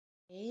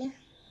Okay.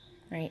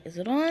 Right, is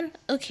it on?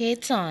 Okay,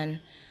 it's on.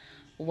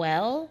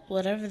 Well,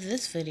 whatever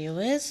this video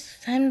is,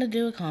 time to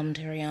do a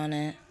commentary on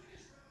it.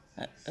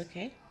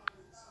 Okay.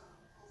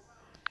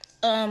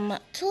 To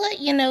let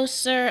you know,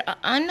 sir,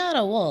 I'm not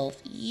a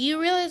wolf.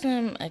 You realize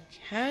I'm a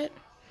cat?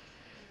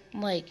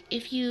 Like,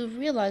 if you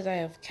realize I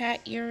have cat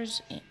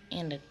ears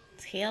and a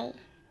tail.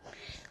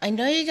 I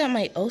know you got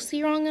my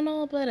OC wrong and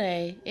all, but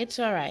hey, it's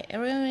alright.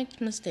 Everyone makes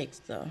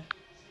mistakes, though.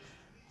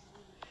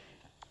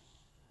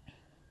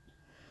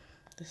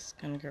 This is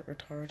gonna get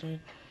retarded.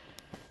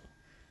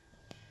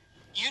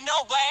 You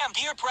know why I'm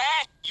here,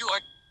 Brad? You are...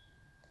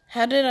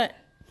 How did I...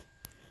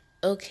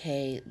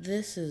 Okay,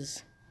 this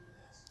is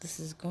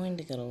going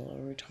to get a little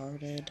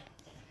retarded.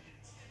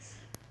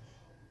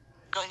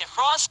 Going to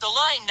cross the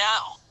line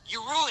now.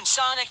 You ruined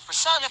Sonic for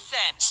Sonic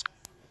fans.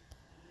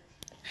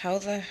 How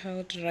the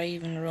hell did I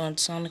even ruin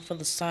Sonic for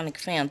the Sonic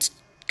fans?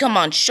 Come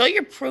on, show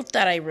your proof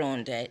that I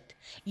ruined it.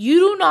 You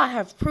do not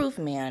have proof,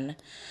 man.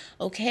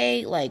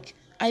 Okay, like,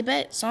 I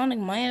bet Sonic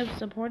might have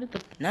supported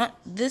the... Not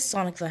this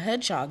Sonic the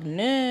Hedgehog.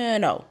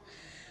 No.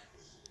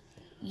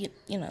 You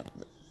know,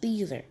 the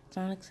user.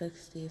 Sonic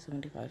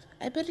 6075.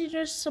 I bet he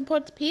just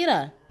supports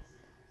PETA.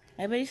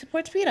 I bet he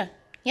supports PETA.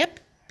 Yep,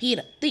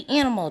 PETA. The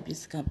animal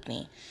abuse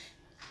company.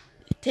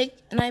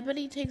 And I bet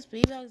he takes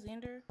Baby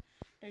Alexander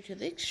to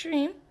the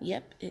extreme.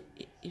 Yep,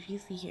 if you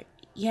see here.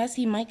 Yes,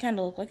 he might kind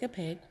of look like a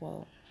pig.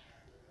 Well,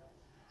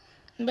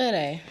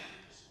 but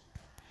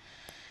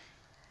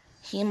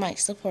he might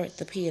support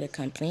the PETA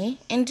company.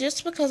 And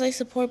just because I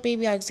support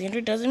Baby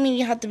Alexander doesn't mean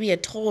you have to be a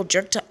total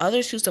jerk to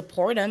others who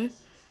support him.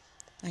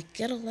 Like,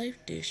 get a life,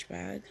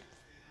 douchebag.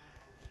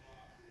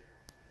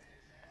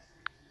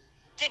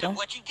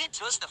 What you did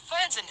to us, the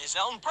fans and his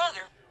own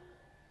brother.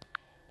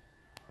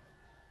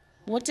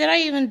 What did I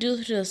even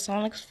do to the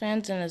Sonic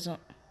fans and his own...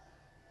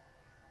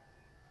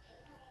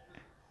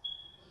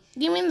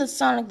 You mean the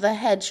Sonic the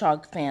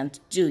Hedgehog fans,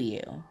 do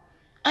you?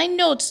 I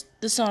know it's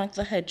the Sonic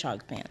the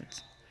Hedgehog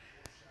fans.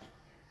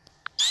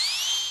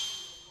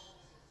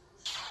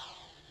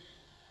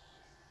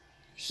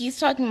 He's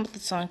talking about the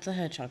Sonic the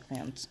Hedgehog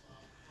fans.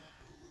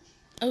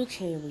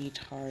 Okay,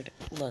 retard.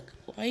 Look,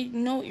 I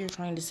know what you're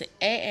trying to say.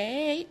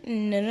 Hey,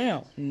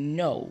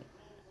 no.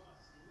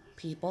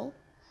 People,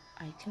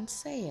 I can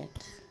say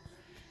it.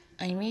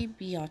 I may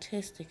be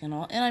autistic and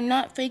all, and I'm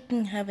not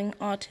faking having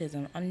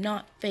autism. I'm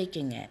not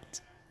faking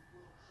it.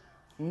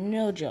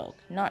 No joke.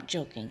 Not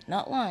joking.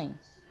 Not lying.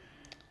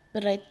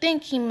 But I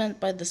think he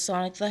meant by the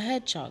Sonic the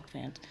Hedgehog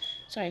fans.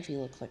 Sorry if he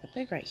looks like a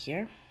pig right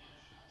here.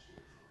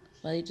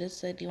 Well, he just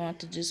said he wanted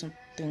to do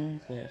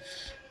something with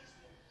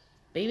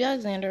Baby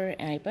Alexander,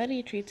 and I bet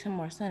he treats him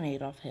worse than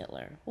Adolf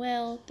Hitler.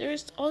 Well,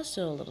 there's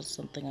also a little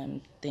something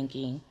I'm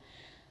thinking.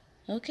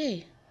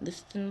 Okay, this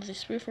is another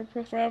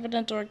proof for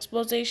evidence or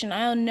explosion.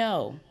 I don't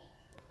know.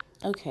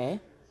 Okay.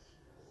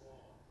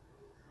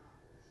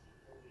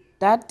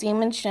 That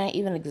demon shouldn't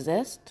even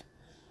exist?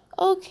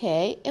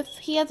 Okay, if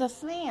he has a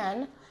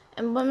fan,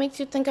 and what makes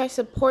you think I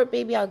support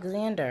Baby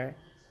Alexander?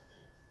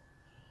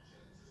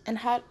 And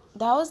that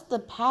was the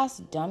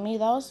past, dummy.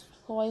 That was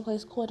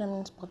kawaiiplayz cool. That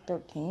means Spot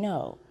 13.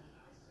 No.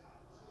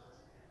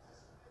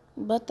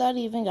 But that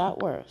even got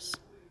worse.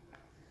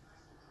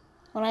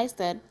 When I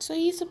said, so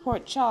you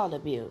support child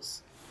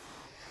abuse.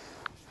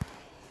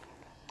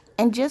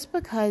 And just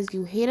because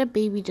you hate a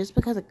baby just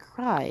because it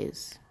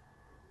cries.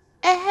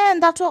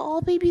 And that's what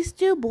all babies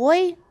do,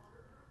 boy.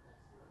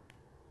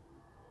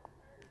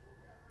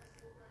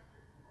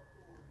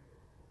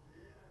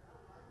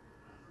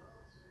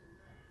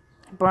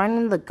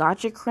 Burning the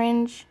gotcha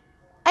cringe?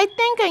 I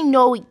think I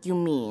know what you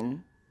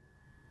mean.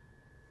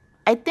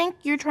 I think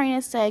you're trying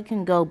to say I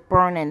can go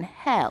burn in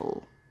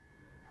hell.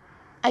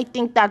 I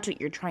think that's what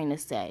you're trying to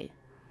say.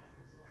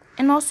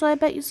 And also, I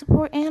bet you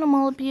support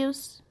animal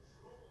abuse.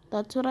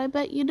 That's what I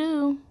bet you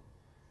do.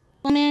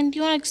 Well, man, do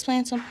you want to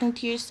explain something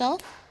to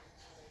yourself?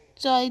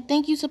 So I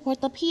think you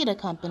support the PETA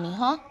company,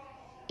 huh?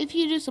 If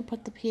you do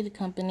support the PETA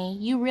company,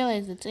 you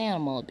realize it's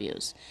animal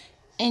abuse.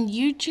 And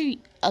you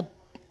treat a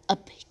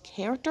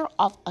character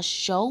of a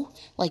show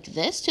like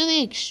this to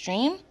the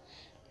extreme?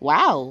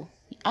 Wow.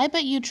 I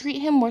bet you treat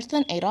him worse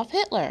than Adolf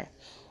Hitler.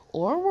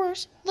 Or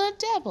worse, the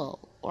devil.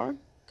 Or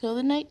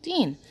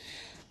COVID-19.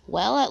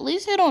 Well, at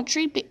least I don't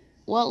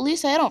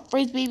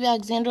phrase Baby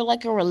Alexander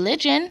like a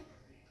religion.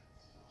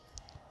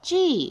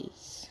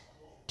 Jeez.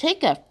 Can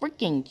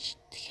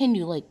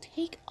you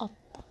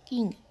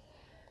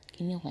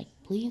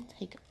please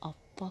take a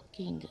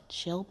fucking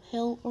chill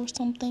pill or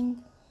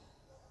something?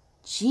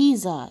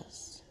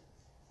 Jesus.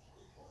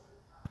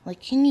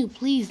 Can you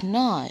please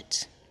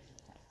not?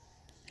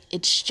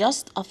 It's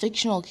just a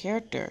fictional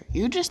character.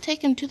 You just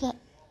take him to the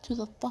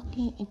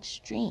fucking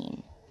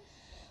extreme.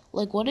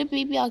 What did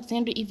Baby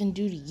Alexander even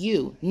do to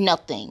you?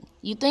 Nothing.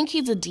 You think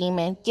he's a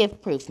demon?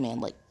 Give proof,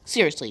 man.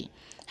 Seriously.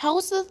 How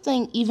is the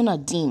thing even a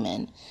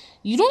demon?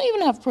 You don't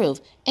even have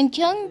proof. And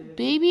killing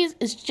babies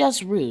is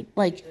just rude.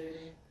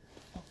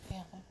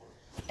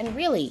 And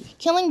really,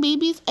 killing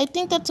babies, I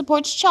think that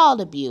supports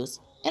child abuse.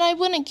 And I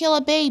wouldn't kill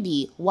a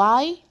baby.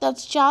 Why?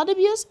 That's child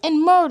abuse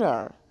and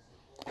murder.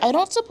 I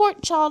don't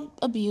support child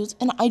abuse,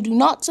 and I do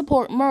not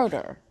support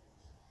murder.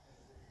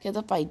 Because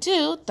if I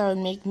do, that would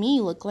make me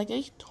look like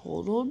a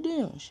total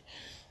douche.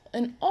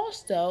 And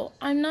also,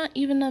 I'm not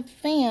even a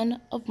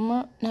fan of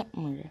not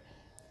murder.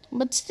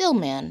 But still,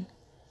 man,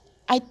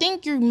 I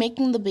think you're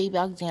making the Baby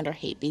Alexander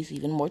hate base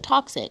even more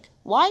toxic.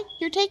 Why?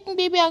 You're taking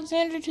Baby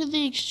Alexander to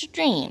the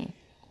extreme.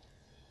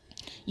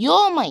 You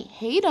all might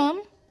hate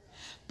him,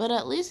 but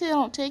at least they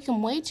don't take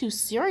him way too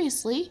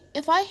seriously.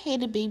 If I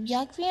hated Baby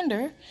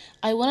Alexander,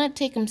 I wouldn't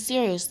take him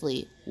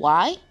seriously.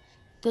 Why?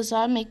 Because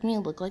that would make me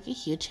look like a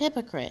huge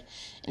hypocrite.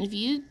 And if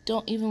you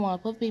don't even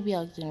want to put Baby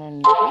Alexander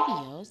in your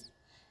videos,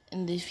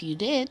 and if you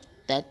did,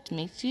 that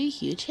makes you a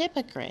huge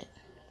hypocrite.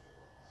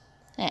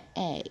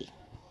 Hey.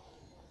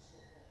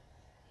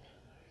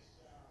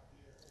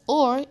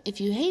 Or,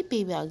 if you hate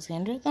Baby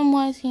Alexander, then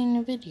why is he in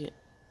your video?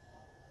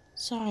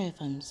 Sorry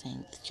if I'm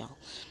saying this, y'all.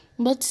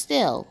 But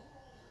still,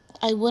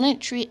 I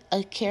wouldn't treat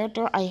a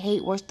character I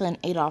hate worse than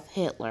Adolf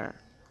Hitler.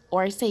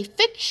 Or I say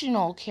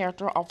fictional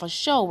character off a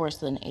show worse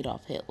than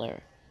Adolf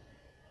Hitler.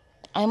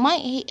 I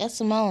might hate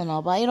SML and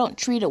all, but I don't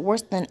treat it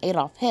worse than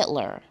Adolf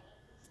Hitler.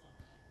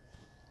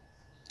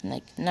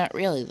 Like, not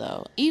really,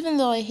 though. Even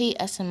though I hate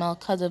SML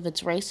because of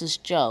its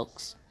racist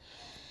jokes.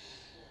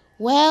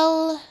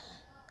 Well,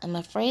 I'm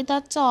afraid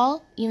that's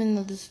all. Even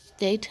though this is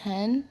day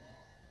 10.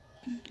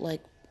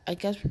 Like, I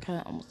guess we're kind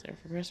of almost there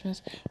for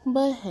Christmas.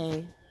 But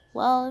hey.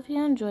 Well, if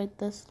you enjoyed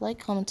this, like,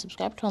 comment,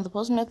 subscribe, turn on the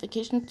post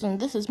notifications. And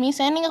this is me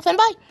signing off, and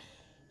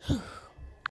bye!